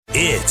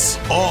It's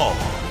all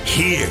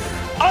here.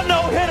 A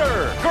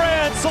no-hitter,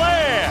 grand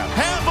slam.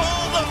 Have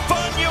all the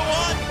fun you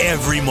want.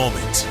 Every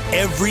moment,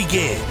 every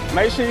game.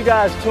 Make sure you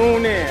guys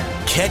tune in.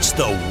 Catch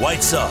the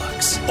White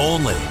Sox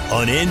only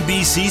on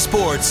NBC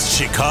Sports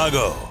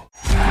Chicago.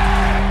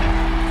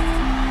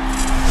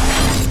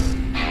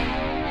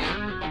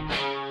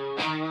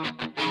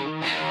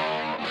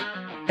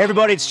 Hey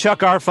everybody, it's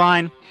Chuck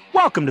Arfine.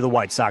 Welcome to the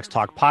White Sox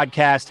Talk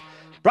podcast,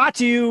 brought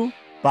to you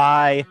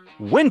by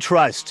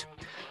Wintrust.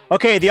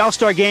 Okay, the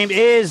All-Star game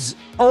is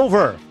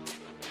over.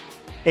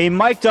 A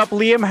mic'd-up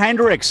Liam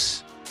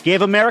Hendriks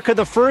gave America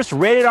the first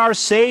rated R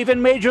save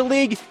in Major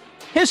League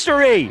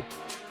history.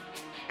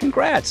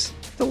 Congrats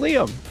to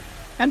Liam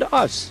and to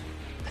us.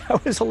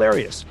 That was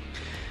hilarious.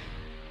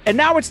 And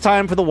now it's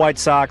time for the White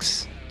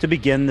Sox to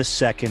begin the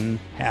second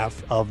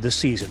half of the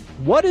season.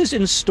 What is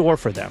in store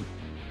for them?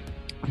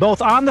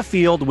 Both on the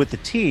field with the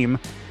team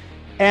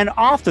and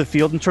off the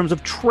field in terms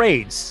of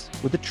trades,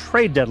 with the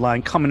trade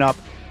deadline coming up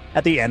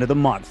at the end of the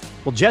month.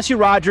 Well, Jesse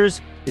Rogers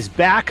is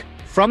back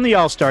from the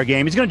All-Star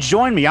game. He's going to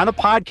join me on the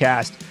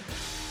podcast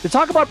to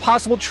talk about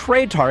possible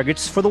trade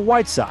targets for the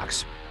White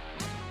Sox.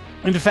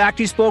 In fact,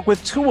 he spoke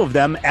with two of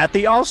them at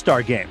the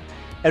All-Star game,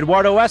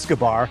 Eduardo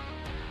Escobar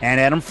and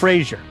Adam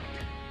Frazier.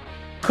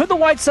 Could the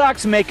White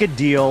Sox make a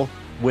deal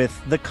with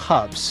the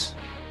Cubs?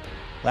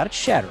 A lot of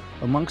chatter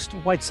amongst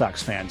White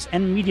Sox fans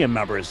and media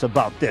members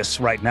about this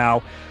right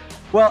now.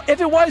 Well, if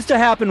it was to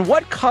happen,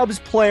 what Cubs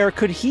player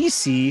could he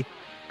see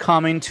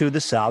coming to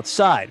the South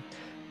Side?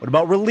 What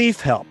about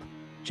relief help?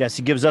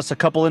 Jesse gives us a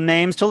couple of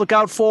names to look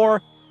out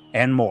for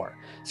and more.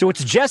 So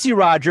it's Jesse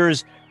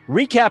Rogers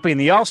recapping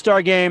the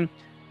All-Star game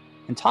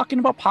and talking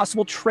about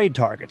possible trade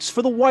targets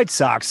for the White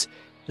Sox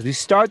as we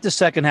start the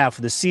second half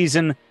of the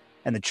season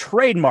and the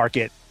trade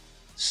market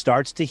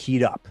starts to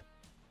heat up.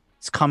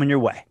 It's coming your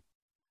way.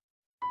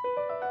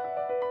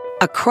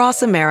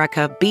 Across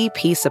America,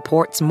 BP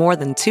supports more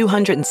than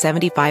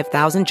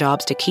 275,000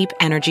 jobs to keep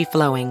energy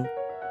flowing.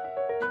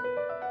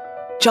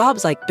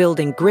 Jobs like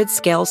building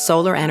grid-scale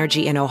solar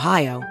energy in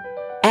Ohio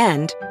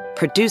and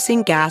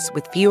producing gas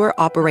with fewer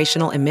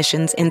operational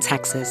emissions in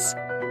Texas.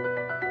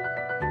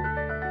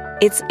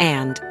 It's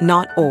and,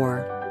 not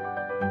or.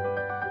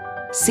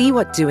 See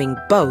what doing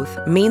both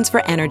means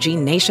for energy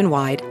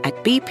nationwide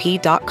at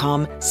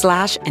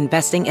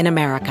bp.com/investing in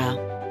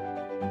America.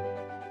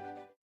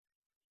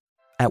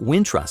 At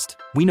Wintrust,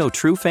 we know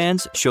true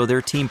fans show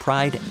their team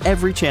pride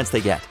every chance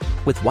they get.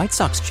 With White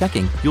Sox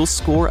checking, you'll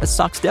score a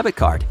Sox debit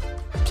card.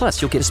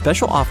 Plus, you'll get a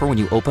special offer when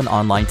you open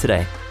online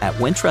today at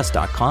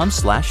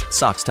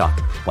wintrust.com/SoxTalk.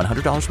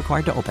 $100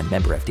 required to open.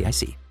 Member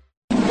FDIC.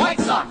 White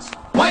Sox!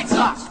 White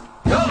Sox!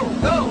 Go,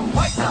 go,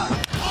 White Sox!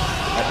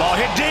 That ball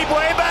hit deep,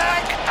 way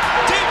back!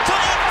 Deep to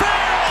left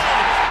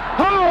field!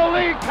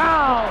 Holy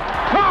cow!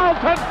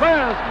 Carlton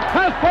Fisk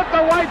has put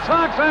the White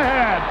Sox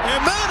ahead.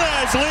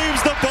 Jimenez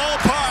leaves the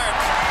ballpark.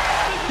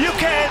 You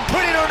can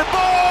put it on the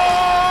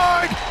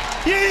board!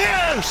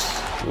 Yes!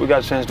 We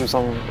got a chance to do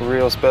something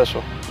real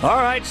special.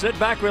 All right, sit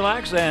back,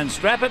 relax, and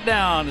strap it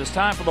down. It's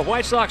time for the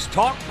White Sox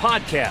Talk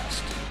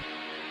podcast.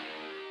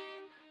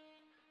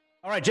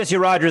 All right, Jesse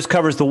Rogers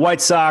covers the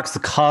White Sox, the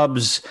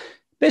Cubs,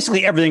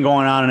 basically everything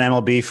going on in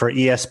MLB for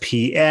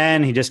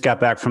ESPN. He just got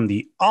back from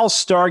the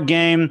All-Star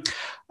game.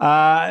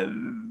 I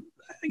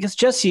guess,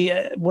 Jesse,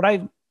 what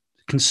I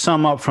can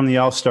sum up from the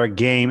All-Star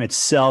game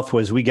itself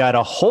was we got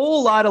a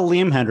whole lot of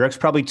Liam Hendriks,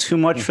 probably too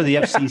much for the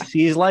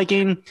FCC's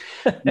liking,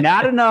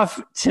 not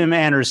enough Tim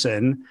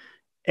Anderson,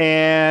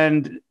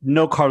 and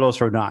no Carlos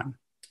Rodon.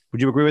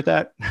 Would you agree with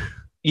that?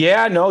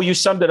 Yeah, no, you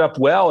summed it up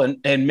well.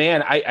 And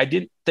man, I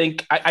didn't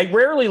think I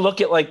rarely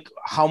look at like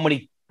how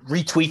many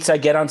retweets I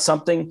get on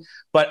something,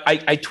 but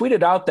I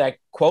tweeted out that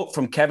quote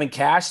from Kevin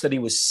Cash that he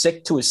was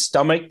sick to his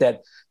stomach,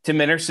 that Tim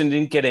Anderson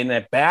didn't get in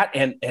at bat.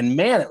 And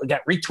man, it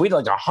got retweeted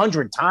like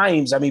 100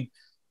 times. I mean,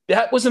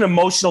 that was an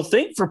emotional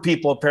thing for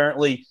people,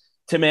 apparently,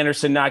 Tim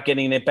Anderson not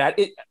getting in at bat.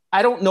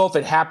 I don't know if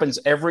it happens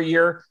every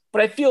year,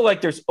 but I feel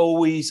like there's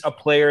always a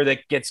player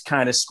that gets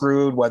kind of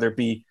screwed, whether it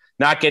be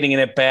not getting in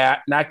at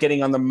bat, not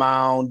getting on the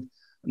mound,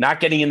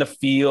 not getting in the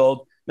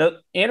field. Now,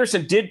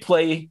 Anderson did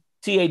play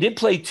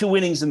 2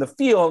 innings in the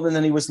field, and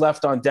then he was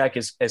left on deck,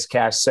 as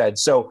Cash said.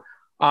 So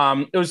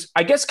it was,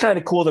 I guess, kind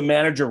of cool. The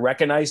manager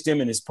recognized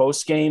him in his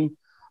post game,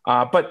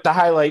 but the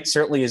highlight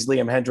certainly is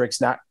Liam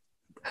Hendriks.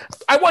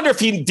 I wonder if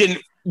he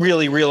didn't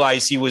really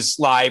realize he was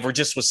live or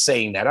just was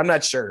saying that. I'm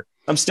not sure.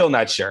 I'm still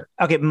not sure.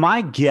 Okay,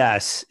 my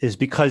guess is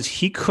because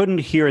he couldn't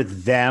hear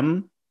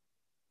them,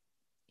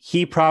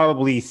 he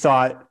probably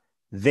thought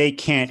they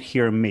can't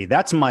hear me.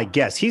 That's my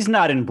guess. He's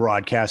not in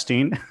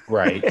broadcasting.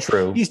 Right,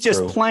 true. He's just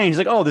true. playing. He's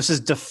like, oh, this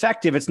is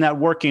defective. It's not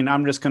working.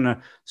 I'm just going to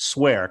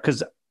swear,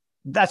 because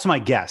that's my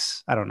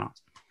guess. I don't know.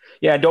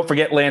 Yeah, don't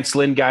forget Lance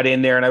Lynn got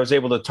in there, and I was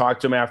able to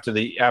talk to him after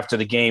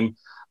the game.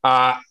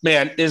 Man,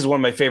 this is one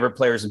of my favorite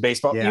players in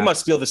baseball. Yeah. You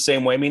must feel the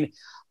same way. I mean,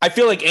 I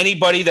feel like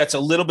anybody that's a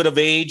little bit of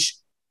age,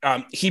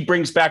 he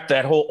brings back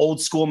that whole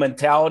old school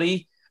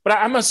mentality. But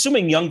I'm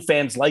assuming young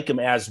fans like him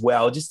as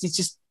well. He's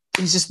just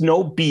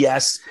no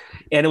BS.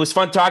 And it was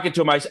fun talking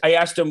to him. I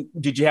asked him,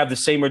 did you have the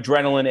same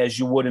adrenaline as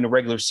you would in a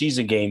regular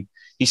season game?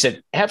 He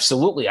said,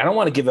 absolutely. I don't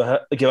want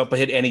to give up a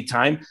hit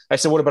anytime. I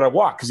said, what about a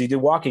walk? Because he did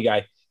walk a guy.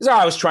 He said,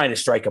 I was trying to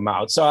strike him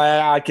out. So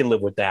I can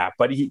live with that.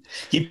 But he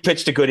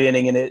pitched a good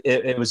inning, and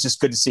it was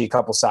just good to see a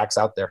couple Sox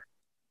out there.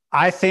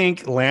 I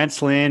think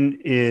Lance Lynn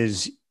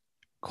is,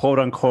 quote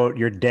unquote,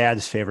 your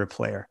dad's favorite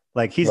player.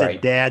 Like he's a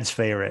dad's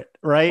favorite,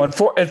 right?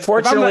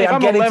 Unfortunately,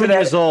 I'm getting 11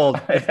 years old.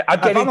 I'm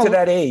getting to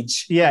that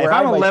age. Yeah, if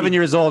I'm 11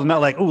 years old, I'm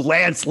not like, oh,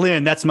 Lance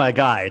Lynn, that's my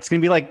guy. It's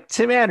going to be like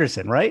Tim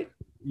Anderson, right?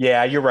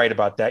 Yeah, you're right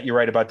about that.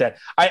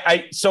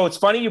 So it's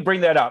funny you bring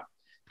that up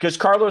because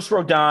Carlos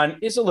Rodon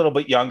is a little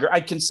bit younger.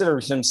 I consider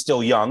him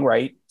still young,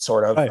 right?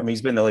 Sort of. Right. I mean,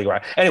 he's been in the league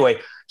around. Anyway,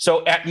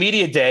 so at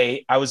media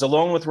day, I was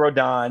alone with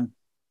Rodon,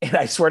 and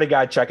I swear to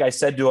God, Chuck, I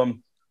said to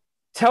him,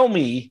 tell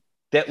me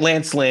that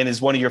Lance Lynn is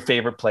one of your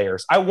favorite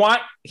players. I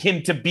want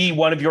him to be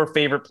one of your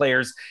favorite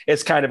players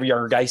as kind of a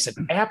younger guy. He said,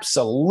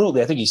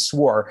 absolutely. I think he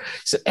swore. He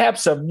said,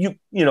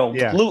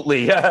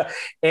 absolutely.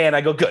 And I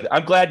go, good.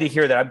 I'm glad to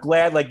hear that. I'm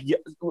glad like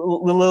a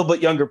little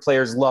bit younger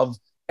players love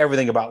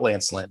everything about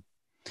Lance Lynn.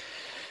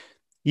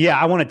 Yeah.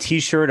 I want a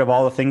t-shirt of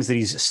all the things that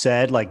he's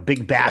said, like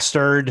big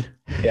bastard.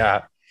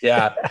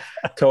 Yeah,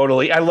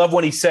 totally. I love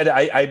when he said,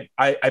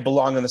 I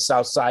belong on the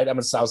South Side. I'm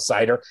a South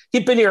Sider.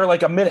 He'd been here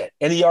like a minute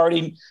and he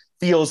already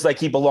feels like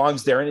he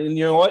belongs there. And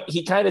you know what?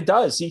 He kind of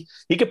does. He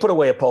could put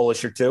away a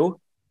Polish or two.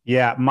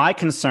 Yeah. My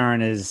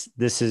concern is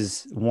this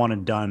is one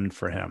and done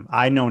for him.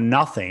 I know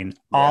nothing.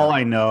 Yeah. All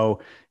I know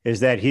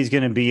is that he's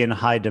going to be in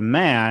high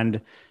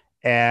demand.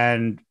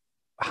 And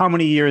how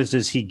many years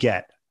does he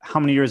get? How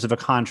many years of a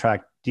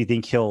contract do you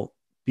think he'll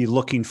be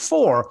looking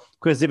for?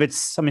 Because if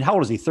it's, I mean, how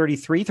old is he?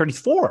 33,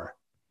 34?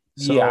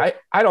 So, yeah.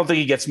 I don't think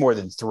he gets more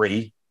than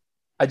 3.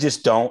 I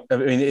just don't. I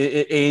mean,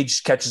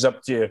 age catches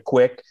up to you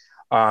quick.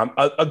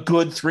 A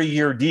good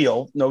 3-year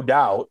deal, no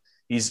doubt.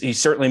 He's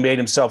certainly made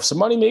himself some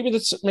money. Maybe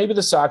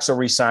the Sox will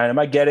re-sign him.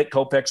 I get it.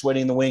 Kopech's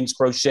winning the wings,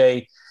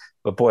 Crochet,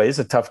 but boy, he's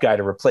a tough guy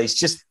to replace.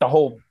 Just the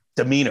whole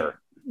demeanor.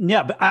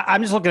 Yeah, but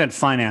I'm just looking at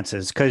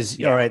finances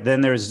because all right, then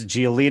there's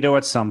Giolito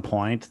at some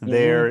point. Mm-hmm.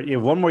 There, you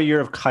have one more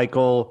year of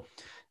Keuchel.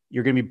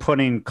 You're going to be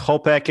putting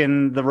Kopech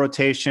in the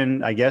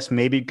rotation, I guess.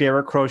 Maybe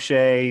Garrett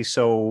Crochet.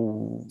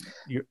 And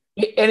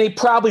he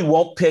probably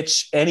won't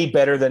pitch any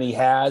better than he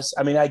has.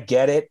 I mean, I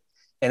get it.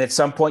 And at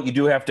some point you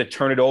do have to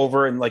turn it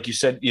over. And like you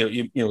said,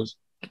 you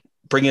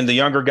bring in the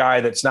younger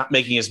guy that's not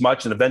making as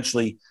much. And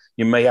eventually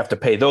you may have to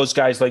pay those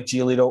guys like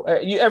Giolito.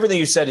 Everything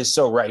you said is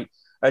so right.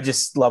 I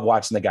just love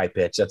watching the guy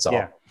pitch. That's all.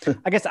 Yeah.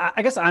 I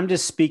guess I'm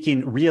just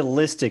speaking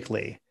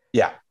realistically.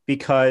 Yeah.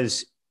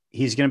 Because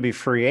he's going to be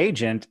free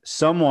agent.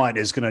 Someone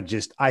is going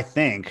to I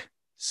think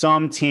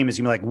some team is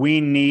going to be like,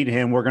 we need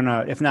him. We're going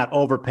to, if not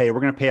overpay,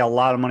 we're going to pay a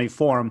lot of money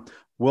for him.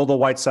 Will the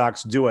White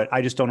Sox do it?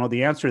 I just don't know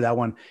the answer to that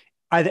one.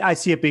 I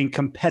see it being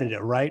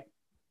competitive, right?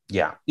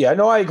 Yeah.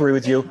 No, I agree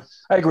with you.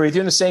 And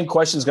the same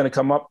question is going to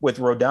come up with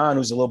Rodon,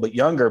 who's a little bit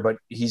younger, but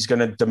he's going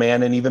to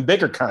demand an even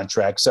bigger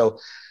contract. So,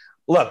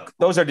 look,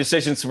 those are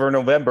decisions for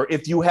November.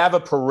 If you have a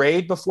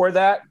parade before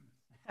that,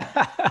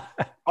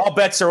 all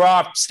bets are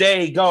off.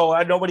 Stay, go.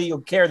 Nobody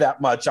will care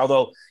that much,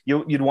 although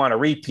you'd want to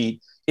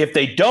repeat. If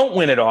they don't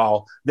win it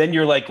all, then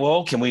you're like,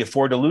 well, can we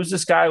afford to lose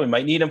this guy? We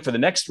might need him for the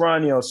next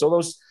run. So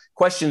those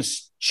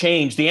questions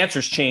change. The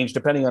answers change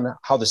depending on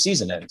how the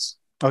season ends.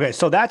 Okay,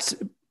 so that's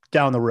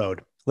down the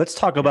road. Let's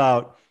talk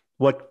about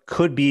what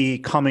could be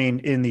coming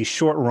in the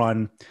short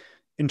run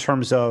in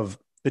terms of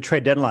the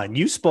trade deadline.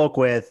 You spoke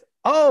with,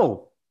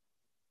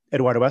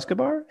 Eduardo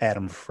Escobar,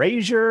 Adam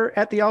Frazier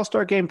at the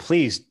All-Star game.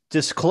 Please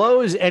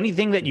disclose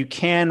anything that you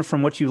can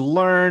from what you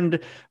learned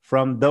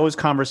from those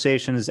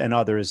conversations and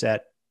others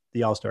at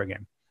the All-Star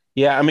game.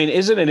 Yeah, I mean,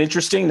 isn't it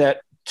interesting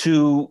that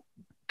 2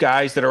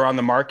 guys that are on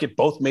the market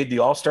both made the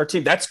All-Star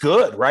team? That's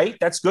good, right?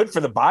 That's good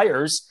for the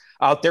buyers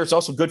out there. It's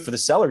also good for the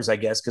sellers, I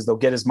guess, because they'll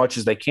get as much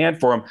as they can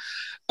for them.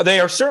 They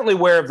are certainly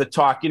aware of the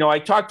talk. I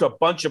talked to a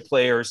bunch of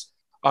players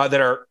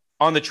that are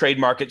on the trade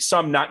market,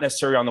 some not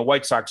necessarily on the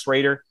White Sox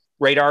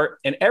radar,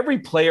 and every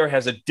player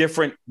has a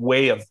different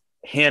way of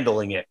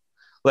handling it.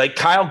 Like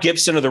Kyle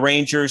Gibson of the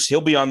Rangers, he'll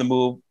be on the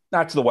move,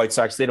 not to the White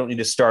Sox. They don't need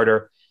a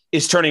starter,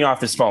 is turning off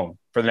his phone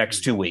for the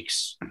next 2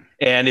 weeks.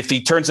 And if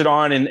he turns it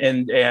on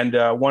and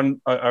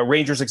a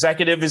Rangers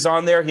executive is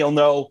on there, he'll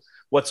know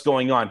what's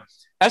going on.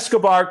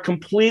 Escobar,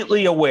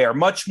 completely aware,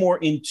 much more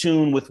in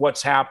tune with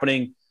what's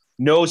happening,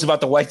 knows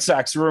about the White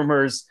Sox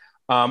rumors,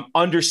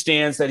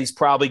 understands that he's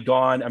probably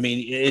gone. I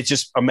mean, it's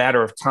just a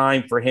matter of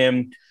time for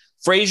him.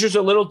 Frazier's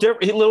a little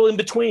different, a little in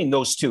between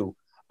those two,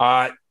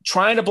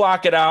 trying to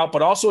block it out,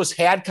 but also has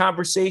had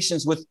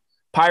conversations with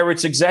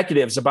Pirates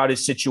executives about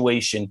his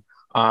situation.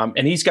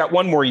 And he's got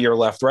 1 more year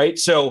left, right?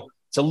 So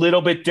it's a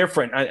little bit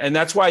different. And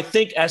that's why I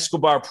think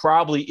Escobar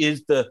probably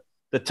is the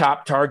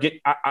top target.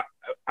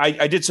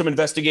 I did some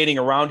investigating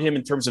around him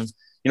in terms of,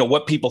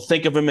 what people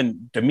think of him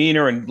and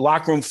demeanor and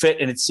locker room fit.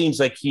 And it seems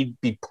like he'd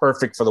be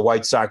perfect for the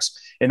White Sox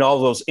in all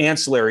those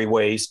ancillary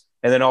ways.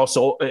 And then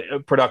also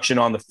production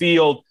on the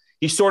field.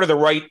 he's sort of the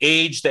right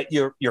age that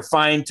you're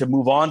fine to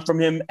move on from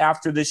him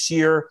after this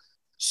year.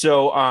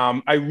 So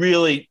I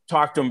really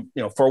talked to him,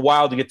 for a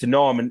while to get to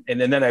know him,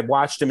 and then I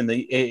watched him in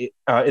the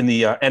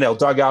NL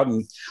dugout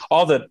and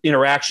all the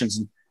interactions.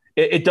 And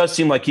it does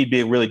seem like he'd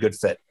be a really good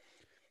fit.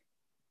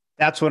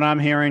 That's what I'm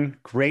hearing.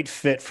 Great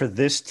fit for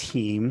this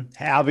team.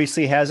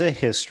 Obviously has a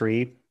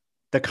history.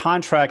 The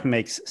contract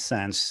makes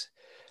sense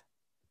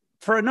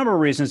for a number of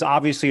reasons.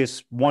 Obviously,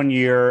 it's 1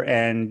 year,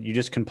 and you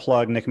just can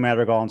plug Nick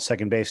Madrigal on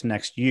second base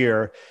next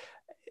year.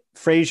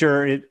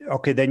 Frazier,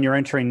 okay, then you're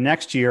entering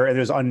next year, and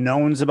there's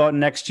unknowns about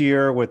next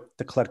year with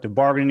the collective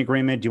bargaining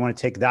agreement. Do you want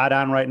to take that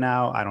on right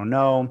now? I don't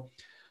know.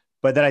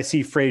 But then I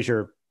see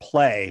Frazier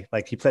play,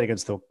 like he played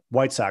against the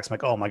White Sox. I'm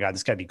like, oh my God,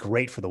 this got to be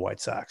great for the White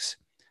Sox.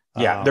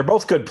 Yeah, they're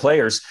both good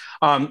players.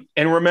 And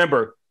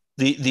remember,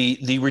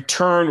 the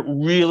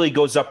return really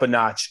goes up a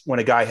notch when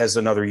a guy has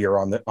another year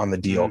on the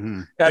deal.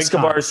 Mm-hmm.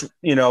 Escobar's,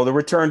 the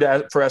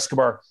return for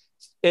Escobar,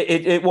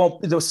 it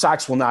won't. The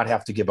Sox will not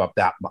have to give up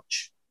that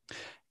much.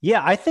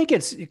 Yeah, I think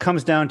it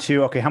comes down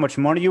to, okay, how much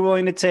money you're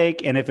willing to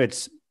take, and if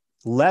it's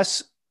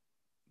less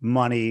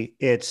money,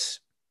 it's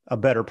a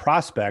better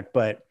prospect.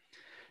 But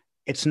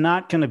it's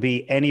not going to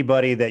be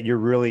anybody that you're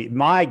really.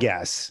 My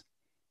guess.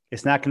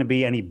 It's not going to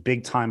be any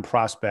big time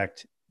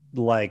prospect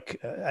like,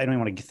 I don't even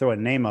want to throw a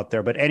name out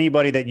there, but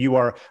anybody that you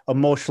are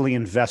emotionally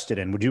invested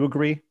in. Would you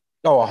agree?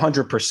 Oh,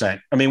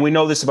 100%. I mean, we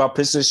know this about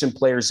position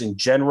players in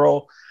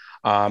general.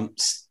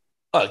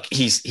 Look,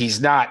 he's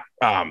not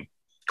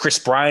Chris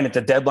Bryant at the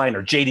deadline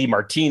or JD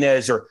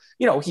Martinez, or,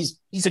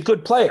 he's a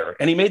good player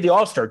and he made the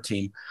All-Star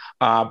team.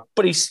 But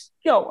he's,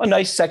 a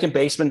nice second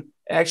baseman,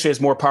 actually has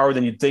more power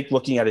than you'd think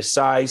looking at his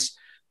size.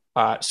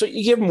 So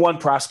you give him one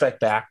prospect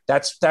back.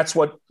 That's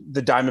what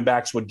the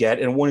Diamondbacks would get,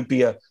 and it wouldn't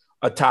be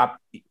a top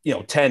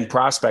 10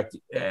 prospect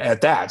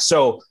at that.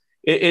 So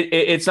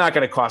it's not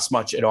going to cost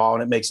much at all,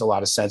 and it makes a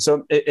lot of sense.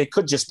 So it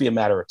could just be a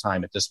matter of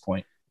time at this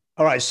point.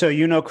 All right.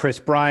 So Chris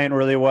Bryant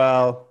really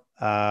well.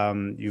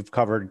 You've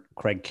covered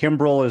Craig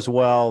Kimbrell as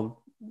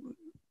well.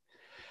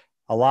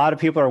 A lot of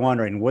people are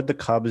wondering, would the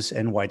Cubs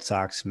and White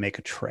Sox make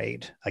a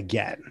trade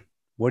again?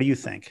 What do you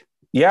think?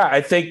 Yeah,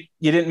 I think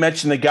you didn't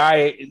mention the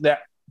guy that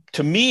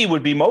to me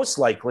would be most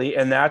likely,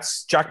 and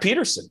that's Jock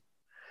Peterson.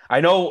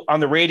 I know on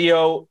the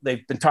radio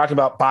they've been talking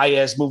about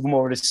Baez, move him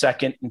over to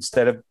second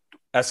instead of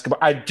Escobar.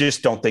 I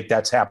just don't think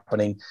that's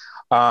happening.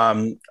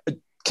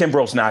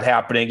 Kimbrell's not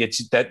happening.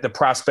 It's that the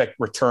prospect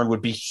return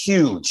would be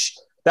huge.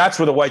 That's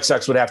where the White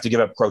Sox would have to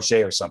give up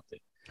Crochet or something.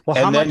 Well,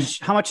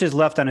 how much is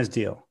left on his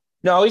deal?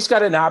 No, he's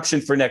got an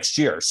option for next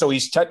year, so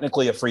he's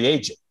technically a free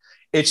agent.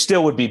 It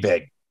still would be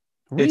big.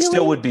 Really? It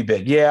still would be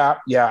big. Yeah.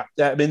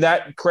 I mean,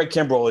 that Craig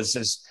Kimbrell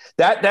is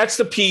that's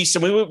the piece.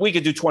 And we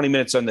could do 20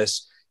 minutes on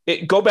this.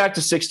 Go back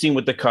to 16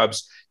 with the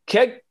Cubs.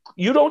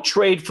 You don't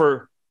trade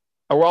for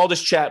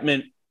Aroldis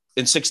Chapman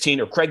in 16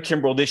 or Craig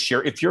Kimbrell this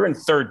year if you're in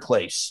third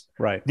place.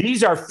 Right.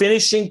 These are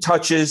finishing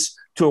touches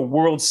to a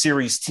World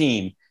Series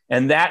team,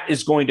 and that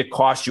is going to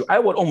cost you. I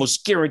would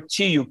almost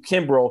guarantee you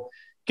Kimbrell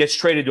gets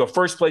traded to a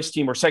first place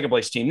team or second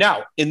place team.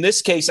 Now, in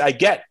this case, I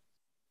get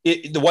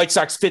it, the White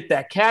Sox fit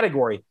that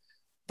category.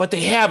 But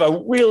they have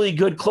a really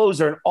good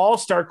closer, an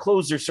all-star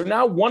closer. So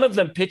now one of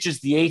them pitches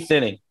the eighth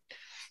inning.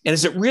 And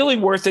is it really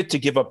worth it to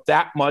give up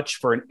that much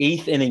for an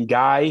eighth inning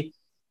guy?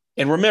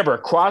 And remember,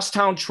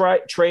 crosstown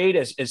trade,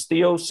 as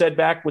Theo said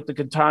back with the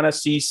Quintana,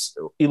 Cease,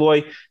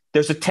 Eloy,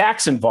 there's a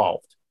tax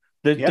involved.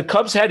 The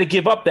Cubs had to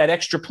give up that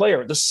extra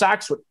player. The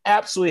Sox would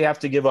absolutely have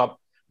to give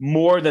up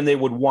more than they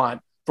would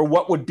want for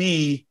what would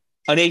be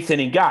an eighth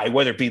inning guy,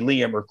 whether it be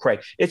Liam or Craig.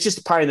 It's just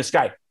a pie in the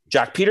sky.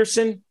 Jock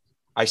Peterson,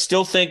 I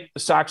still think the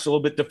Sox are a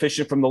little bit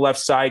deficient from the left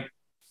side,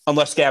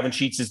 unless Gavin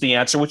Sheets is the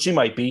answer, which he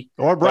might be.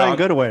 Or Brian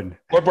Goodwin.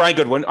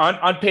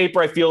 On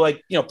paper, I feel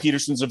like,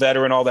 Peterson's a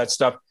veteran, all that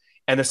stuff.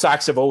 And the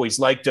Sox have always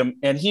liked him,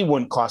 and he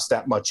wouldn't cost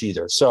that much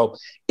either. So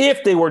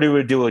if they were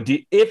to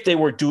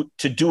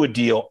do a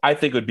deal, I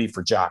think it would be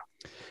for Jock.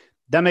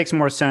 That makes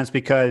more sense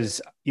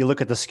because you look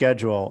at the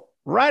schedule.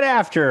 Right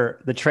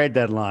after the trade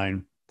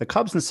deadline, the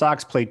Cubs and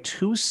Sox play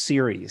 2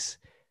 series.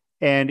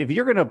 And if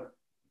you're going to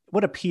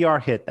what a PR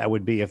hit that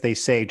would be if they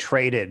say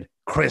traded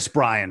Chris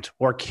Bryant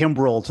or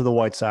Kimbrell to the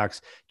White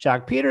Sox.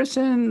 Jock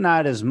Peterson,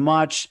 not as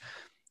much.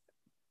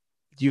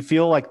 Do you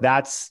feel like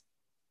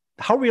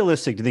how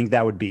realistic do you think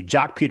that would be?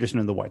 Jock Peterson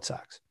and the White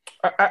Sox.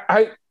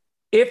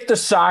 If the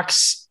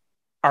Sox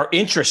are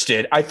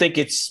interested, I think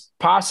it's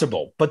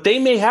possible, but they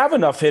may have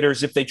enough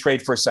hitters if they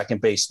trade for a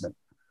second baseman.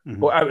 Mm-hmm.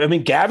 Well, I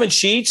mean, Gavin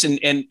Sheets and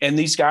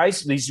these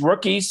guys, these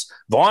rookies,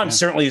 Vaughn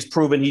certainly has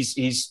proven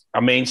he's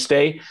a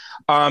mainstay.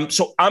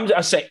 So I'm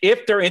saying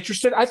if they're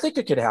interested, I think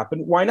it could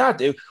happen. Why not?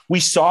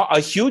 We saw a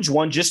huge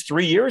one just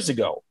 3 years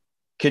ago,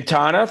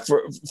 Quintana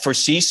for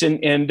Cease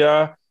and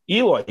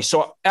Eloy.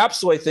 So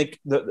absolutely, I think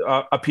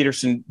a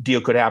Peterson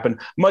deal could happen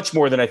much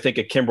more than I think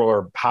a Kimbrell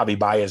or Javi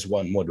Baez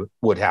one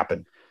would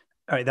happen.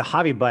 All right, the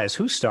Javi Baez,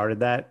 who started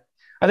that?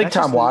 I think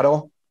Tom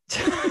Waddle.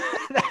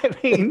 I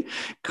mean,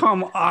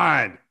 come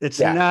on. It's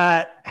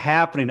not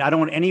happening. I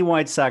don't want any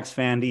White Sox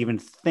fan to even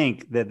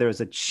think that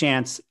there's a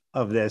chance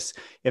of this.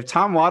 If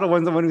Tom Waddle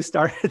wasn't the one who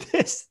started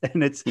this,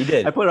 and he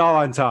did. I put it all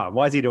on Tom.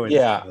 Why is he doing this?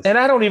 Yeah. And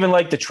I don't even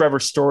like the Trevor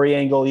Story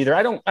angle either.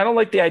 I don't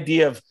like the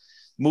idea of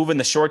moving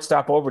the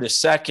shortstop over to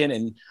second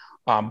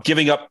and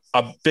giving up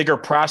a bigger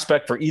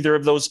prospect for either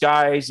of those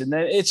guys. And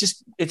then it's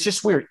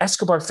just weird.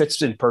 Escobar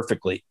fits in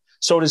perfectly.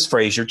 So does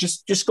Frazier.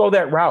 Just go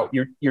that route.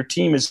 Your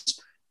team is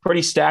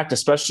pretty stacked,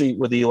 especially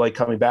with Eli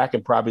coming back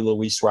and probably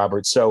Luis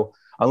Roberts. So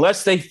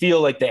unless they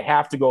feel like they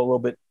have to go a little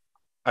bit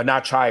a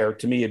notch higher,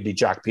 to me, it'd be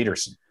Jock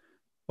Peterson.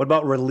 What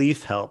about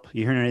relief help?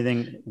 You hearing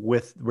anything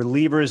with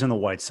relievers in the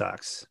White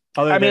Sox?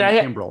 I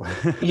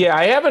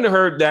haven't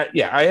heard that.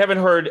 Yeah, I haven't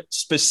heard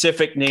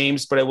specific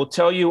names, but I will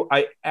tell you,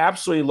 I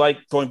absolutely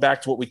like going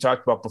back to what we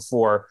talked about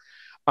before.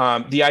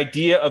 The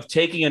idea of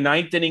taking a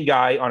ninth inning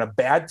guy on a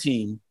bad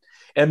team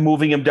and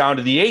moving him down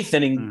to the eighth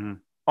inning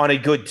on a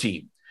good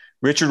team.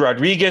 Richard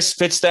Rodriguez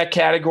fits that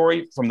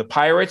category from the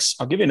Pirates.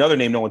 I'll give you another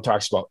name no one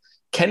talks about.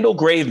 Kendall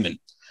Graveman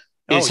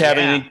is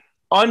having an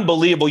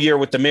unbelievable year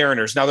with the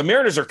Mariners. Now, the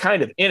Mariners are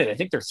kind of in it. I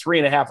think they're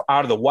 3.5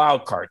 out of the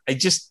wild card. I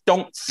just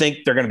don't think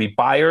they're going to be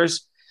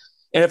buyers.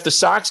 And if the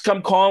Sox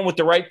come calling with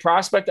the right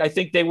prospect, I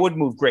think they would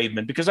move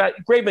Graveman because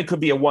Graveman could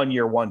be a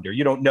one-year wonder.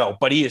 You don't know,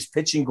 but he is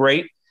pitching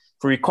great.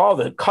 If you recall,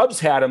 the Cubs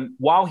had him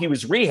while he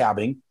was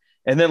rehabbing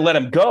and then let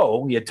him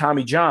go. He had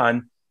Tommy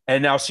John,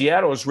 and now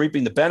Seattle is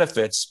reaping the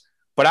benefits.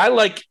 But I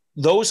like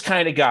those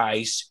kind of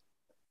guys.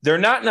 They're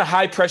not in a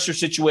high-pressure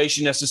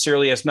situation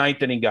necessarily as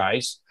ninth inning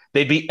guys.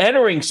 They'd be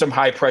entering some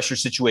high-pressure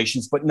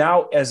situations, but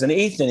now as an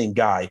eighth inning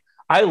guy,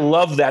 I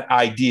love that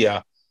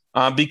idea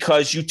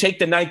because you take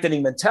the ninth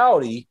inning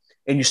mentality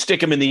and you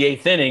stick them in the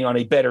eighth inning on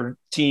a better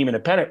team in a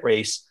pennant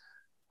race.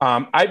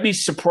 I'd be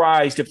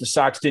surprised if the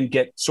Sox didn't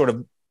get sort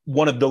of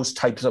one of those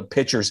types of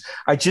pitchers.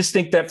 I just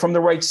think that from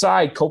the right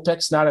side,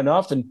 Kopech's not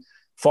enough, and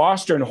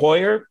Foster and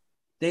Hoyer,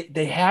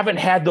 they haven't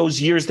had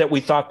those years that we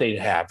thought they'd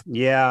have.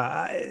 Yeah,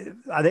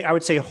 I think I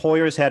would say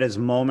Hoyer's had his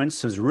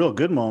moments, his real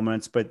good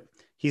moments, but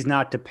he's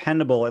not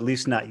dependable, at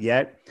least not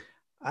yet.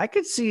 I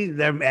could see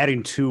them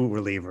adding 2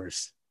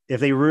 relievers if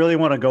they really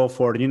want to go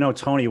for it. And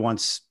Tony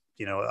wants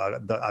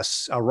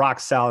a rock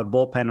solid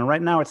bullpen, and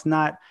right now it's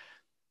not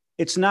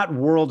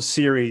World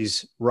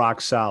Series rock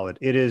solid.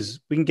 It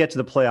is. We can get to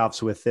the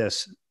playoffs with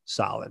this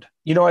solid.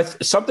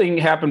 Something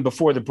happened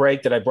before the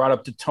break that I brought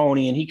up to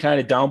Tony, and he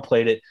kind of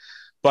downplayed it.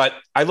 But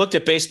I looked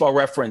at Baseball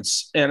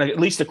Reference, and at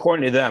least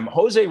according to them,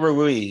 Jose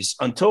Ruiz,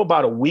 until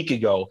about a week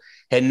ago,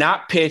 had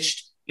not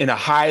pitched in a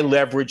high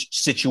leverage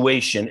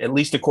situation, at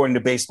least according to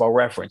Baseball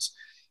Reference.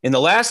 In the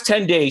last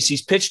 10 days,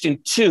 he's pitched in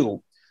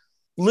 2.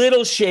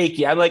 Little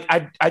shaky.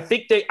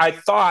 I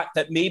thought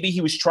that maybe he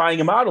was trying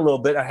him out a little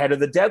bit ahead of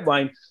the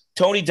deadline.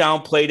 Tony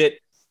downplayed it,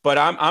 but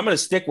I'm going to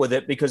stick with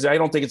it because I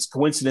don't think it's a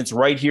coincidence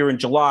right here in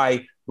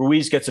July.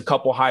 Ruiz gets a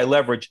couple high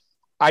leverage.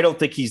 I don't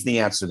think he's the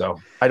answer, though.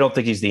 I don't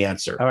think he's the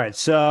answer. All right.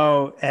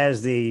 So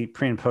as the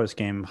pre- and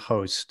post-game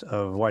host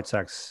of White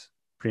Sox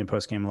Pre- and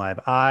Post-Game Live,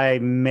 I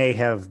may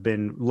have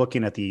been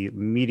looking at the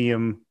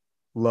medium,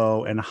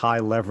 low, and high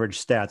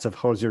leverage stats of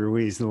Jose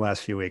Ruiz in the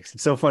last few weeks.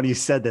 It's so funny you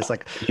said this.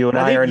 Like you and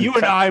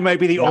I might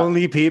be the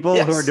only people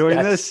who are doing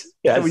this.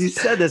 Yes. So when you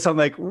said this, I'm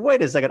like,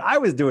 wait a second. I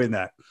was doing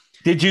that.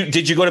 Did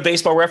you go to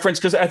Baseball Reference?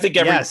 Because I think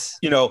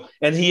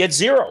and he had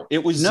 0.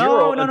 It was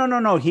 0.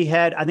 No. He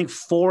had, I think,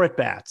 4 at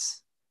bats.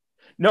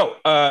 No,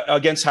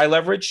 against high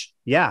leverage.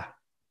 Yeah.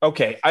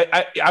 Okay.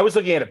 I was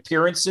looking at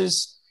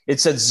appearances. It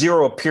said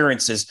 0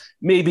 appearances.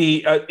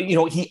 Maybe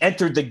he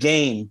entered the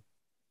game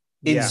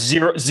in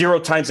zero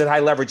times at high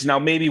leverage. Now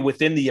maybe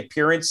within the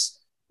appearance,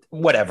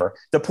 whatever.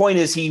 The point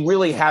is he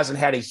really hasn't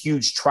had a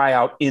huge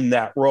tryout in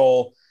that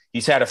role.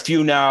 He's had a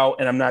few now,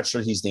 and I'm not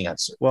sure he's the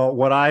answer. Well,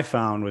 what I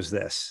found was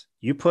this.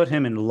 You put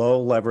him in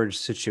low leverage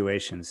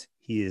situations,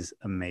 he is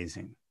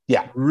amazing.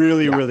 Yeah.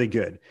 Really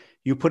good.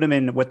 You put him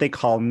in what they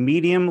call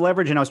medium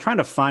leverage. And I was trying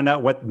to find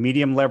out what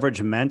medium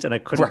leverage meant, and I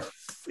couldn't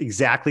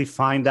exactly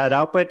find that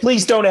out. But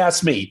please don't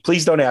ask me.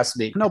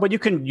 No, but you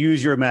can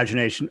use your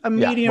imagination. A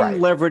medium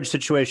leverage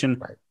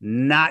situation,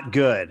 not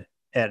good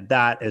at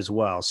that as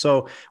well.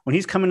 So when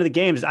he's coming to the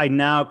games,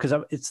 because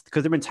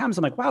there have been times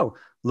I'm like, wow,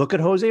 look at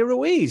Jose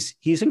Ruiz.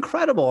 He's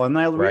incredible. And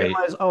I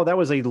realized, that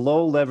was a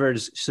low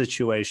leverage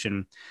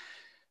situation.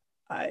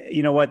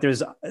 You know what?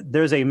 There's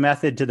a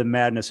method to the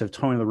madness of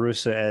Tony La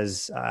Russa,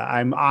 as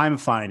I'm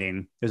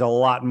finding. There's a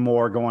lot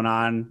more going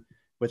on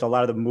with a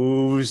lot of the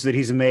moves that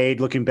he's made.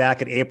 Looking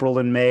back at April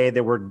and May, they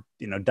were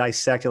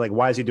dissected. Like,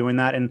 why is he doing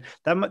that? And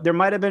there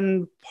might have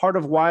been part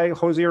of why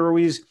Jose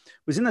Ruiz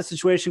was in that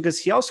situation, because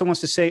he also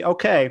wants to say,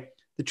 okay,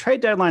 the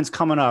trade deadline's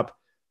coming up.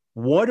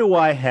 What do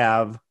I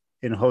have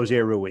in Jose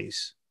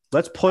Ruiz?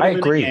 Let's put him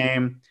in the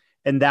game.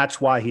 And that's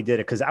why he did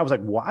it. Because I was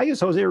like, why is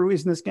Jose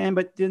Ruiz in this game?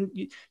 But then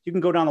you can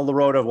go down the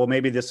road of, well,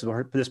 maybe this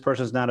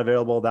person's not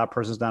available, that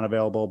person's not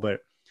available. But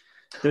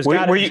there's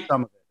got to be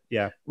some of it.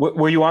 Yeah.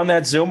 Were you on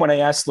that Zoom when I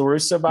asked La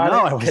Russa about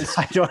it?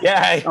 I don't.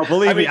 Yeah.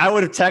 Believe me, I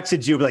would have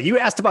texted you. Like, you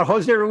asked about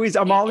Jose Ruiz.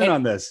 I'm all in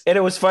on this. And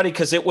it was funny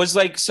because it was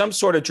like some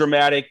sort of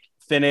dramatic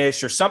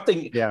finish or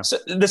something. Yeah. So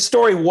the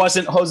story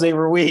wasn't Jose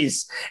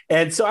Ruiz.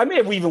 And so I may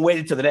have even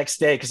waited till the next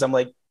day because I'm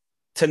like,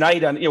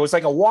 tonight it was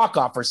like a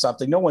walk-off or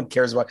something. No one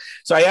cares about it.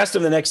 So I asked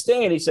him the next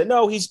day and he said,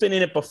 no, he's been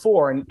in it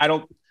before. And I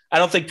don't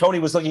think Tony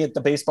was looking at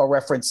the Baseball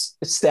Reference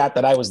stat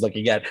that I was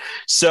looking at.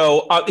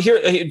 So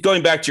here,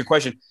 going back to your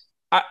question,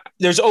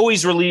 there's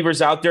always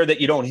relievers out there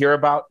that you don't hear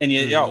about. And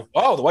you know,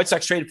 the White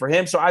Sox traded for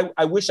him. So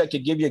I wish I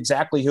could give you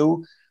exactly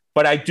who,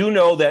 but I do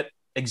know that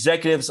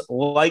executives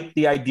like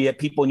the idea,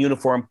 people in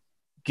uniform,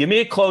 give me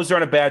a closer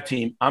on a bad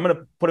team. I'm going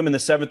to put him in the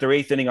 7th or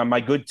 8th inning on my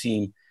good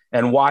team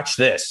and watch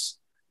this,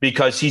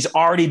 because he's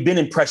already been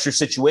in pressure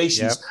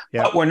situations,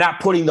 but we're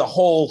not putting the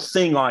whole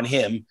thing on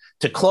him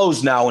to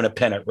close now in a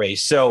pennant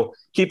race. So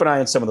keep an eye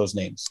on some of those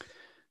names.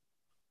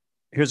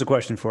 Here's a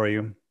question for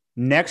you.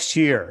 Next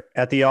year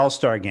at the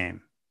All-Star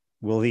game,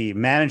 will the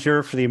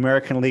manager for the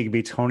American League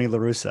be Tony La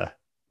Russa?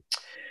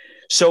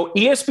 So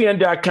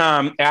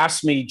ESPN.com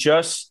asked me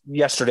just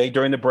yesterday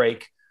during the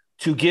break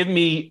to give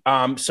me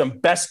some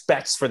best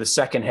bets for the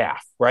second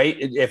half, right?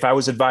 If I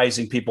was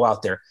advising people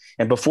out there.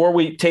 And before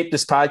we taped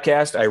this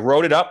podcast, I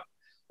wrote it up,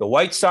 the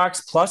White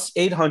Sox plus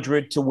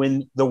 800 to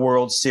win the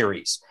World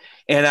Series.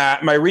 And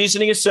my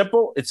reasoning is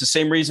simple. It's the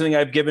same reasoning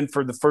I've given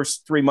for the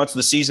first 3 months of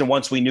the season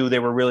once we knew they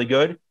were really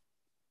good.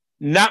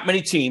 Not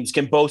many teams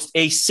can boast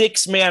a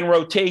 6-man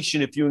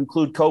rotation, if you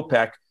include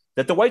Kopech,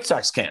 that the White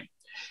Sox can.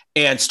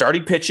 And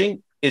starting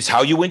pitching is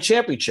how you win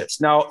championships.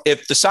 Now,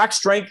 if the Sox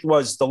strength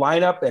was the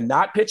lineup and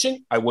not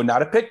pitching, I would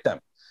not have picked them.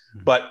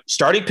 But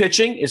starting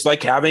pitching is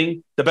like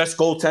having the best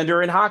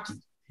goaltender in hockey.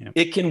 Yep.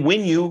 It can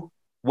win you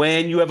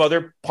when you have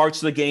other parts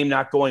of the game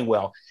not going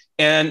well.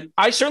 And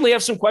I certainly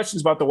have some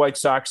questions about the White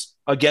Sox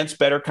against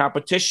better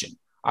competition.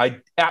 I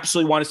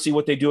absolutely want to see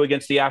what they do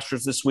against the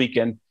Astros this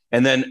weekend.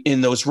 And then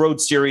in those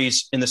road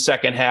series in the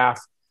second half,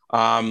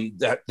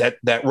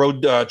 that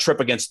road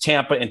trip against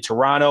Tampa and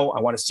Toronto,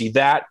 I want to see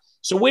that.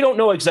 So we don't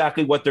know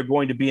exactly what they're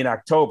going to be in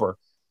October,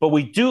 but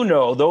we do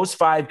know those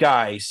 5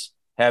 guys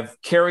have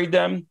carried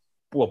them,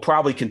 will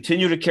probably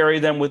continue to carry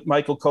them with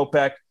Michael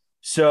Kopech.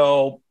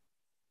 So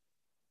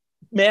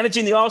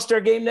managing the All-Star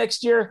game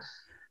next year,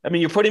 I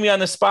mean, you're putting me on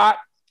the spot.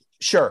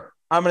 Sure.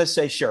 I'm going to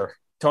say sure.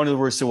 Tony La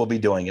Russa will be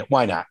doing it.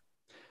 Why not?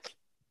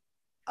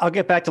 I'll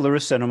get back to La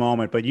Russa in a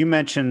moment, but you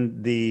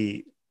mentioned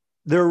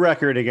their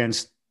record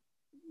against,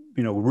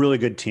 really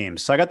good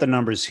teams. So I got the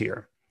numbers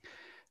here.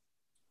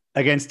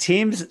 Against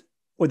teams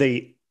with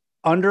a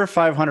under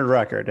 500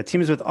 record, the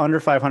teams with under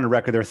 500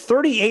 record, they're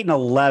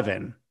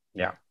 38-11.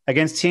 Yeah.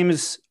 Against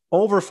teams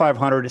over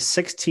 500,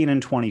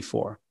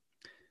 16-24.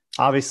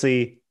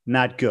 Obviously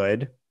not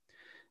good.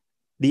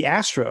 The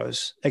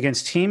Astros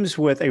against teams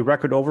with a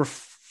record over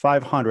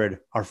 500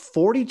 are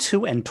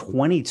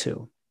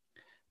 42-22.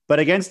 But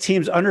against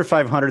teams under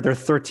 500, they're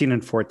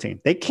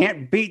 13-14. They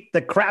can't beat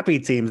the crappy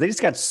teams. They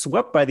just got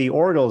swept by the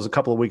Orioles a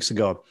couple of weeks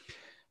ago.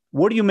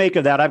 What do you make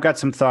of that? I've got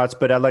some thoughts,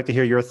 but I'd like to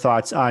hear your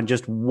thoughts on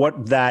just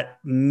what that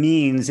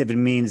means, if it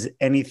means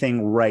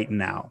anything right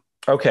now.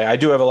 Okay, I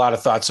do have a lot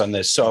of thoughts on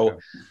this. So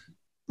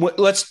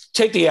let's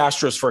take the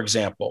Astros, for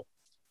example.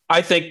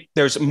 I think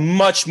there's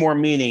much more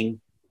meaning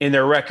in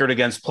their record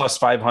against plus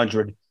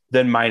 500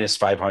 than minus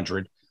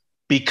 500,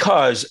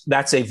 because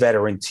that's a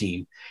veteran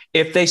team.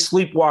 If they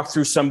sleepwalk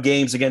through some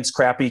games against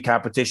crappy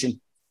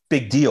competition,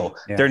 big deal.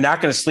 Yeah. They're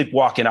not going to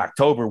sleepwalk in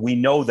October. We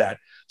know that.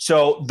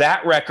 So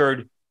that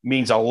record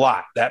means a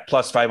lot, that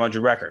plus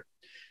 500 record.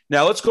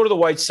 Now let's go to the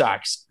White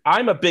Sox.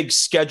 I'm a big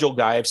schedule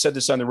guy. I've said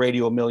this on the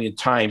radio a million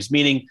times,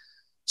 meaning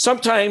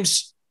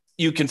sometimes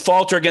you can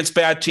falter against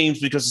bad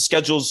teams because the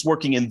schedule is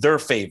working in their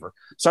favor.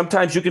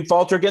 Sometimes you can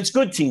falter against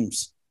good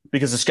teams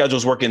because the schedule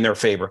is working in their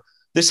favor.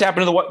 This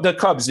happened to the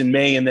Cubs in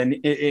May, and then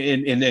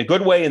in a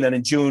good way, and then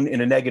in June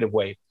in a negative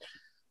way.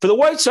 For the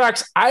White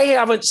Sox, I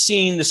haven't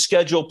seen the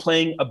schedule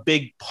playing a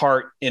big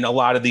part in a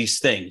lot of these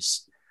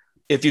things,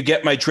 if you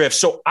get my drift.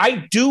 So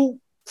I do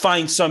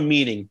find some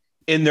meaning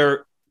in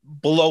their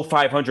below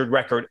 500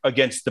 record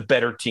against the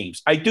better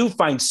teams. I do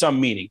find some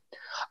meaning.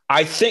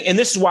 I think, and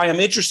this is why I'm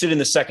interested in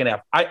the second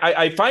half.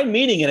 I find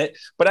meaning in it,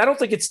 but I don't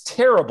think it's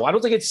terrible. I don't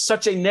think it's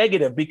such a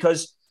negative,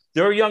 because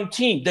they're a young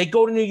team. They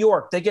go to New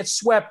York, they get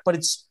swept, but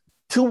it's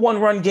 2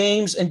 one-run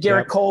games and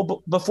Garrett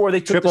Cole before they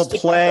took triple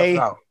play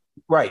out.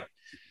 Right.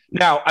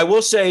 Now, I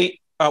will say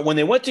when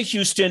they went to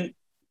Houston,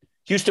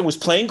 Houston was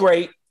playing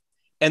great,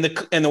 and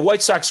the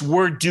White Sox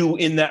were due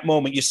in that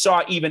moment. You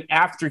saw even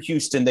after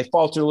Houston, they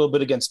faltered a little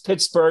bit against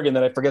Pittsburgh, and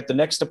then I forget the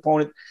next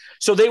opponent.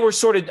 So they were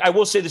sort of, I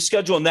will say the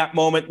schedule in that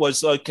moment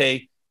was,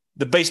 okay,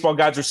 the baseball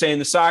gods are saying,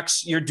 the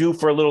Sox, you're due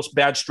for a little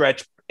bad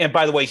stretch. And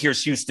by the way,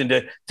 here's Houston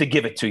to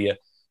give it to you.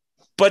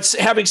 But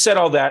having said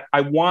all that,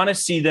 I want to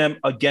see them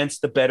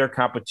against the better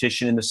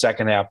competition in the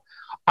second half.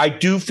 I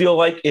do feel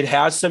like it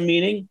has some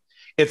meaning.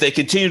 If they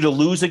continue to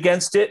lose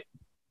against it,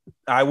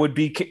 I'd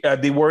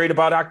be worried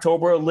about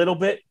October a little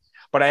bit.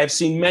 But I have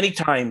seen many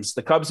times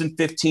the Cubs in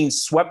 15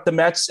 swept the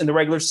Mets in the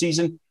regular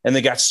season, and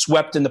they got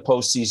swept in the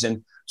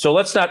postseason. So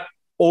let's not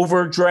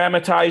over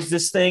dramatize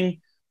this thing,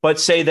 but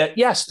say that,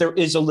 yes, there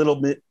is a little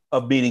bit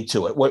of meaning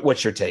to it.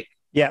 What's your take?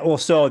 Yeah, well,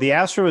 so the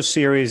Astros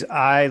series,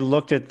 I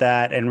looked at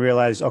that and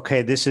realized,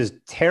 okay, this is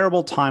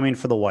terrible timing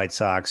for the White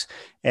Sox,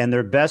 and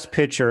their best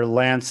pitcher,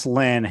 Lance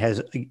Lynn,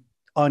 has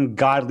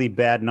ungodly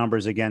bad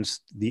numbers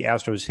against the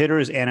Astros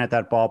hitters and at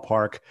that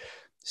ballpark.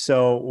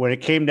 So when it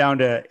came down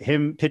to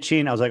him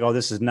pitching, I was like, oh,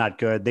 this is not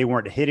good. They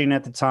weren't hitting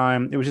at the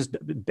time. It was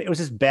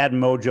just bad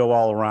mojo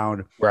all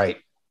around. Right.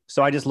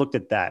 So I just looked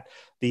at that.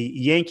 The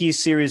Yankees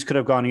series could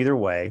have gone either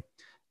way.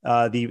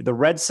 The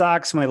Red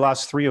Sox, when they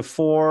lost 3 of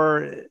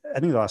 4, I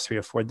think they lost 3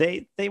 of 4.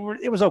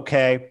 It was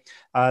okay.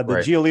 Right.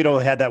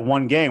 Giolito had that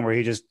one game where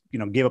he just,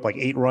 gave up like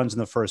 8 runs in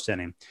the first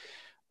inning.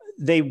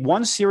 They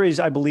won series,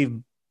 I believe.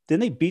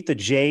 Didn't they beat the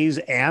Jays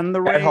and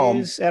the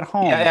Rays at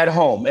home? Yeah, at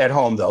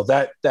home though.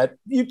 That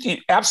you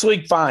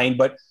absolutely fine,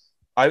 but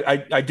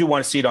I do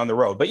want to see it on the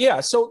road. But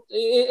yeah, so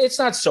it's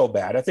not so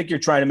bad. I think you're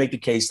trying to make the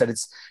case that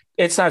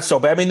it's not so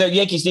bad. I mean, the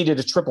Yankees needed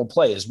a triple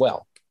play as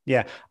well.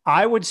 Yeah,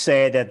 I would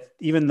say that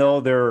even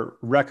though their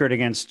record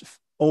against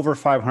over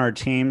 500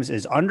 teams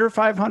is under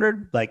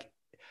 500,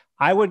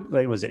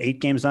 was it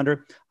 8 games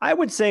under? I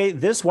would say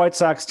this White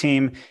Sox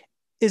team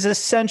is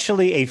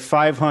essentially a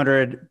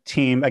 500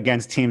 team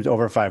against teams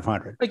over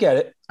 500. I get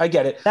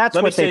it. That's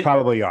what they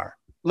probably are.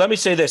 Let me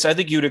say this. I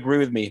think you'd agree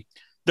with me.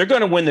 They're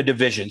going to win the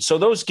division. So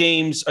those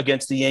games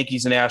against the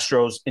Yankees and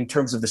Astros in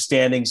terms of the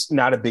standings,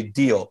 not a big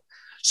deal.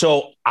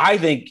 So I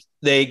think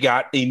they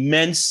got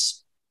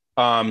immense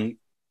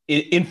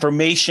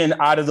information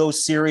out of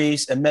those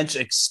series, immense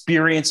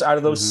experience out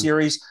of those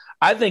series.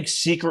 I think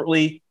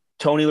secretly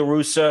Tony La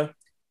Russa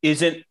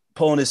isn't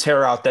pulling his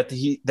hair out that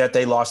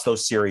they lost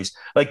those series.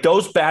 Like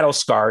those battle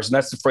scars, and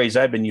that's the phrase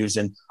I've been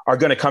using, are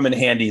going to come in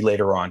handy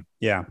later on.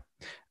 Yeah.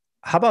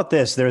 How about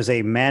this? There's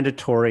a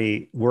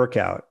mandatory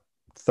workout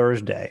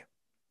Thursday.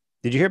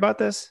 Did you hear about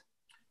this?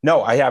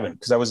 No, I haven't,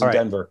 because I was in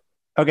Denver.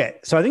 Okay.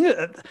 So I think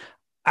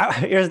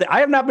I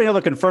have not been able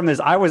to confirm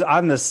this. I was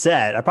on the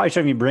set. I probably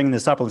shouldn't be bringing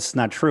this up if it's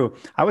not true.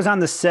 I was on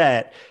the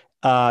set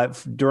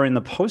during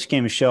the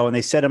post-game show, and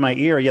they said in my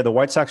ear, yeah, the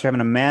White Sox are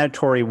having a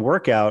mandatory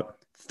workout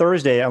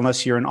Thursday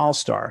unless you're an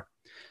all-star.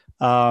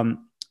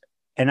 And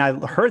I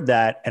heard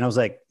that, and I was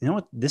like, you know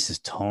what? This is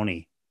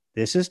Tony.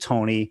 This is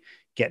Tony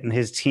getting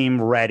his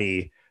team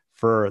ready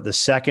for the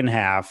second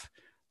half.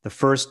 The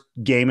first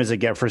game is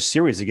first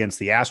series against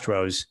the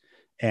Astros,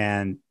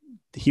 and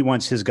he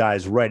wants his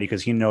guys ready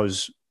because he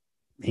knows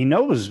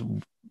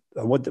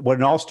what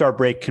an all-star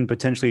break can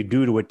potentially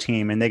do to a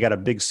team, and they got a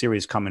big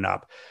series coming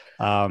up.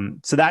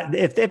 So that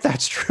if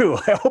that's true,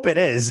 I hope it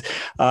is.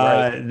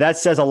 Right. That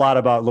says a lot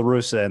about La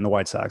Russa and the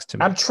White Sox to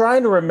me. I'm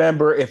trying to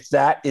remember if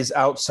that is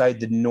outside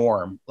the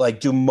norm.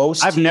 Like, do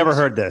most I've never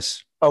heard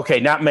this.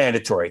 Okay, not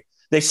mandatory.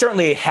 They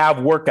certainly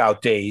have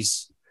workout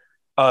days,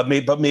 but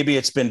maybe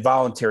it's been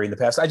voluntary in the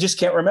past. I just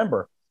can't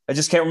remember. I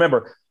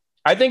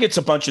think it's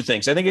a bunch of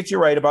things. I think you're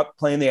right about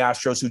playing the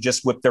Astros, who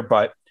just whipped their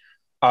butt.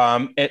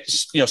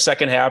 It's,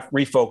 second half,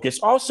 refocus.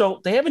 Also,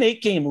 they have an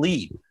 8-game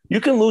lead. You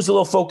can lose a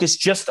little focus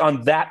just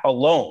on that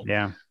alone.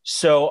 Yeah.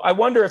 So I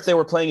wonder if they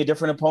were playing a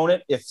different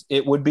opponent, if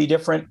it would be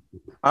different.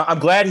 I'm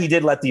glad he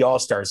did let the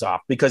All-Stars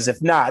off, because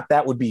if not,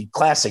 that would be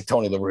classic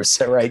Tony La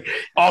Russa, right?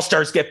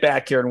 All-Stars get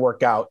back here and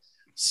work out.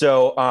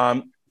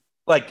 So,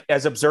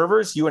 as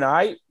observers, you and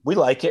I, we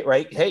like it,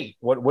 right? Hey,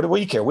 what do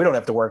we care? We don't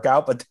have to work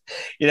out, but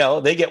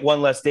they get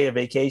one less day of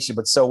vacation,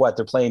 but so what?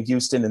 They're playing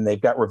Houston and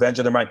they've got revenge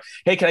on their mind.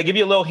 Hey, can I give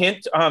you a little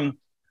hint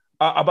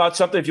about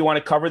something if you want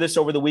to cover this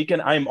over the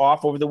weekend? I am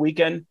off over the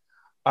weekend.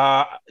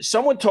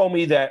 Someone told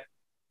me that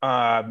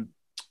I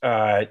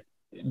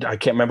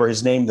can't remember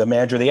his name, the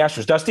manager of the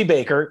Astros, Dusty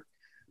Baker,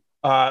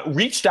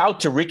 reached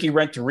out to Ricky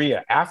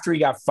Renteria after he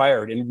got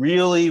fired and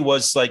really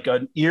was like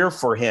an ear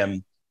for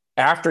him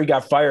after he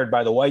got fired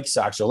by the White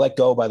Sox, or let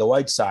go by the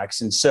White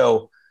Sox. And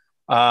so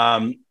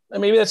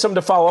maybe that's something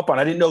to follow up on.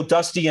 I didn't know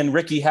Dusty and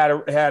Ricky had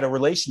a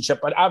relationship,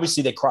 but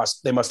obviously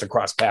they must have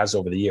crossed paths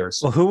over the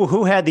years. Well,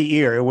 who had the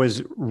ear? It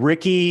was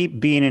Ricky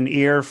being an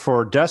ear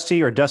for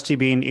Dusty, or Dusty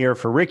being an ear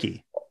for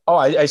Ricky? Oh,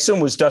 I assume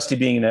it was Dusty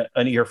being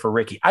an ear for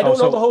Ricky. I don't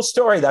know the whole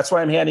story. That's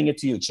why I'm handing it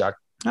to you, Chuck.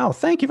 Oh,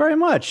 thank you very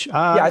much.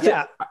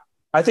 I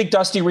think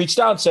Dusty reached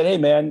out and said, hey,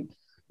 man,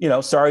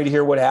 sorry to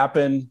hear what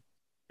happened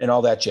and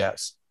all that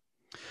jazz.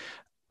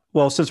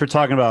 Well, since we're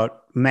talking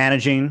about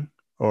managing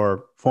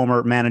or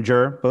former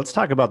manager, but let's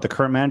talk about the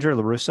current manager,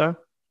 La Russa.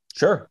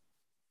 Sure.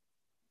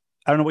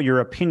 I don't know what your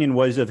opinion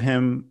was of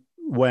him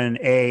when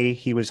A,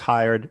 he was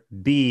hired,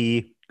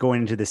 B,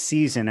 going into the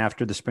season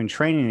after the spring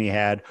training he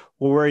had,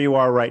 or where you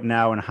are right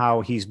now and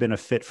how he's been a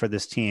fit for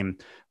this team.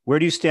 Where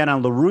do you stand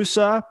on La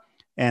Russa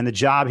and the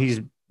job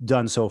he's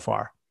done so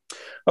far?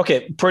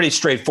 Okay, pretty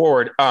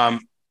straightforward.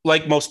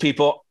 Like most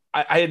people,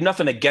 I had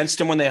nothing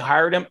against him when they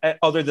hired him,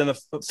 other than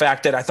the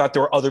fact that I thought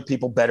there were other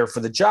people better for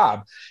the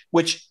job,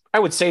 which I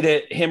would say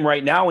to him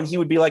right now, and he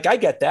would be like, I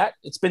get that.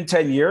 It's been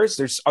 10 years.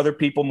 There's other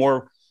people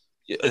more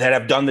that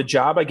have done the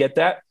job. I get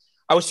that.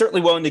 I was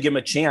certainly willing to give him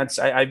a chance.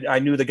 I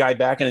knew the guy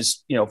back in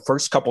his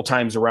first couple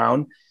times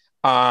around.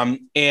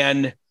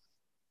 And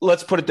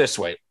let's put it this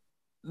way.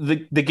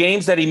 The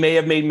games that he may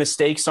have made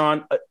mistakes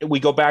on, we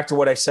go back to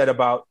what I said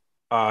about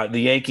the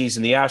Yankees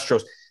and the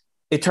Astros.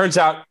 It turns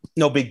out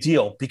no big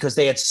deal because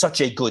they had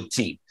such a good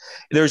team.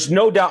 There's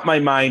no doubt in my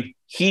mind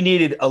he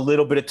needed a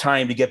little bit of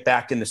time to get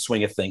back in the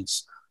swing of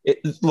things.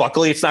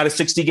 Luckily, it's not a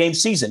 60-game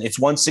season. It's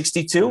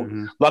 162.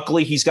 Mm-hmm.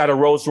 Luckily, he's got a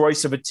Rolls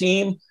Royce of a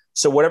team.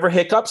 So whatever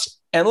hiccups,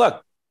 and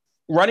look,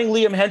 running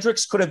Liam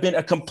Hendriks could have been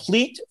a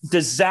complete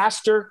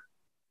disaster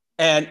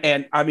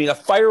and I mean, a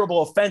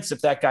fireable offense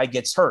if that guy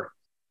gets hurt.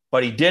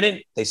 But he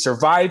didn't. They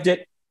survived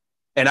it.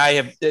 And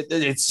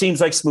it seems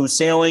like smooth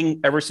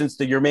sailing ever since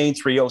the Yermain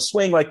 3-0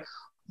 swing. Like,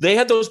 they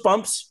had those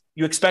bumps.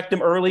 You expect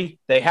them early.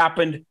 They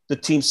happened. The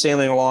team's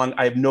sailing along.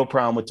 I have no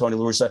problem with Tony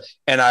La Russa,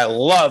 and I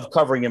love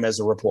covering him as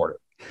a reporter.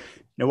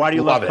 Now, why do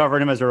you love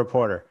covering him as a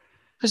reporter?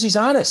 Because he's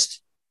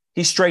honest.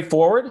 He's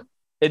straightforward,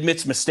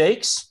 admits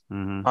mistakes.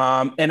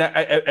 Mm-hmm.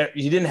 And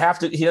he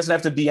doesn't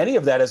have to be any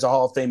of that as a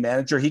Hall of Fame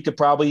manager. He could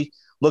probably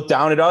look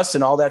down at us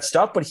and all that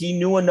stuff, but he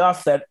knew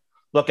enough that,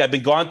 look, I've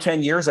been gone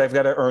 10 years. I've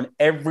got to earn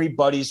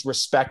everybody's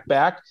respect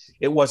back.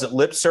 It wasn't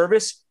lip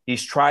service.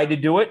 He's tried to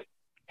do it,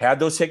 had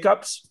those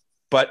hiccups,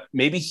 but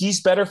maybe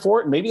he's better for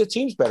it. And maybe the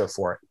team's better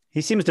for it.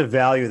 He seems to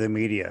value the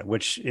media,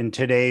 which in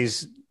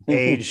today's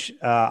age,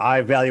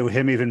 I value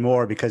him even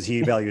more because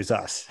he values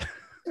us.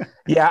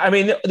 Yeah. I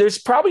mean, there's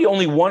probably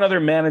only one other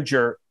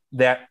manager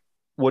that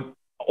would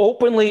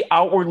openly,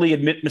 outwardly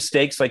admit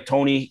mistakes like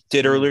Tony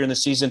did earlier in the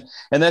season.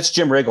 And that's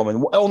Jim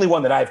Riggleman. Only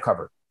one that I've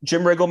covered.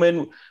 Jim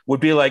Riggleman would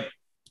be like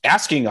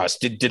asking us,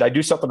 did I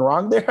do something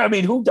wrong there? I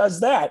mean, who does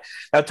that?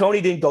 Now,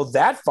 Tony didn't go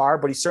that far,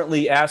 but he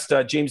certainly asked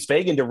James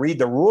Fagan to read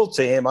the rule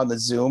to him on the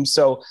Zoom.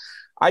 So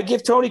I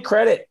give Tony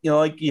credit. You know,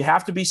 like, you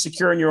have to be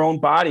secure in your own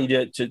body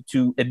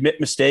to admit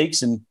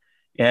mistakes. And,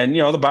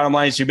 you know, the bottom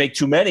line is you make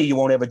too many, you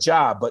won't have a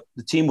job. But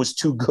the team was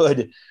too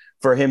good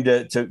for him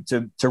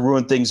to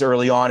ruin things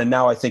early on. And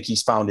now I think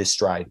he's found his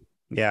stride.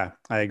 Yeah,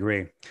 I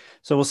agree.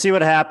 So we'll see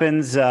what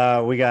happens.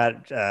 We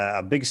got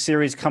a big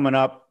series coming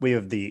up. We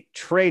have the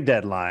trade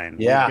deadline.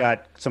 Yeah. We've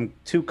got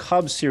two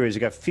Cubs series. We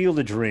got Field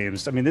of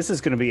Dreams. I mean, this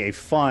is going to be a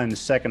fun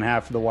second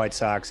half for the White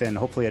Sox and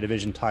hopefully a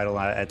division title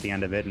at the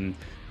end of it. And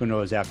who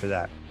knows after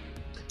that.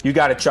 You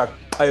got it, Chuck.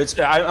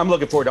 I'm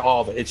looking forward to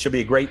all of it. It should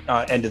be a great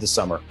end of the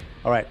summer.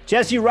 All right.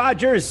 Jesse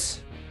Rogers,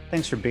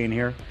 thanks for being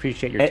here.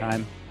 Appreciate your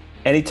time.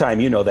 Anytime,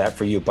 you know that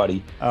for you,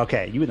 buddy.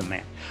 Okay, you were the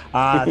man.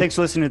 Thanks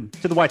for listening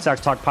to the White Sox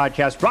Talk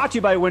podcast, brought to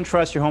you by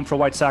Wintrust, your home for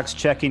White Sox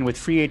checking with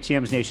free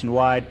ATMs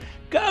nationwide.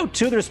 Go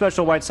to their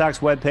special White Sox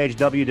webpage,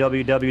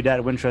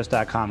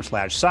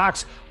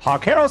 www.wintrust.com/Sox.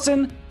 Hawk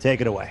Harrelson,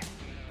 take it away.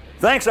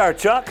 Thanks, our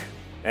Chuck.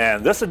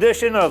 And this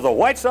edition of the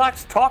White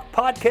Sox Talk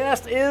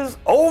podcast is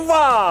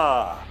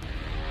over.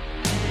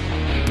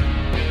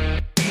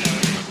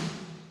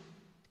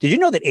 Did you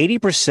know that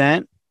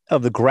 80%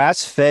 of the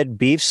grass-fed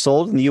beef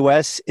sold in the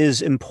U.S.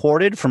 is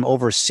imported from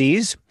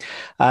overseas?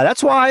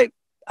 That's why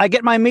I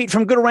get my meat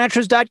from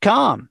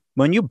GoodRanchers.com.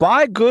 When you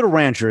buy Good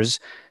Ranchers,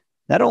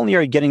 not only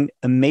are you getting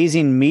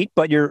amazing meat,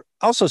 but you're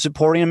also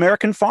supporting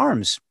American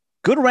farms.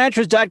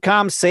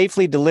 GoodRanchers.com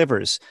safely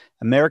delivers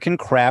American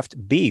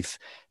craft beef,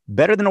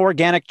 better than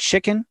organic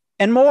chicken,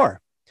 and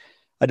more.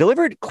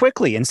 Delivered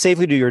quickly and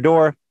safely to your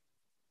door.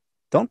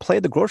 Don't play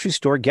the grocery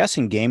store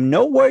guessing game.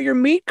 Know where your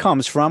meat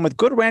comes from with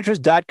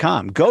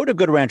GoodRanchers.com. Go to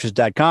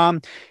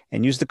GoodRanchers.com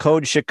and use the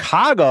code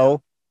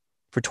Chicago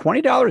for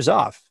 $20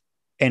 off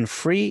and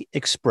free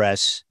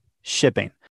express shipping.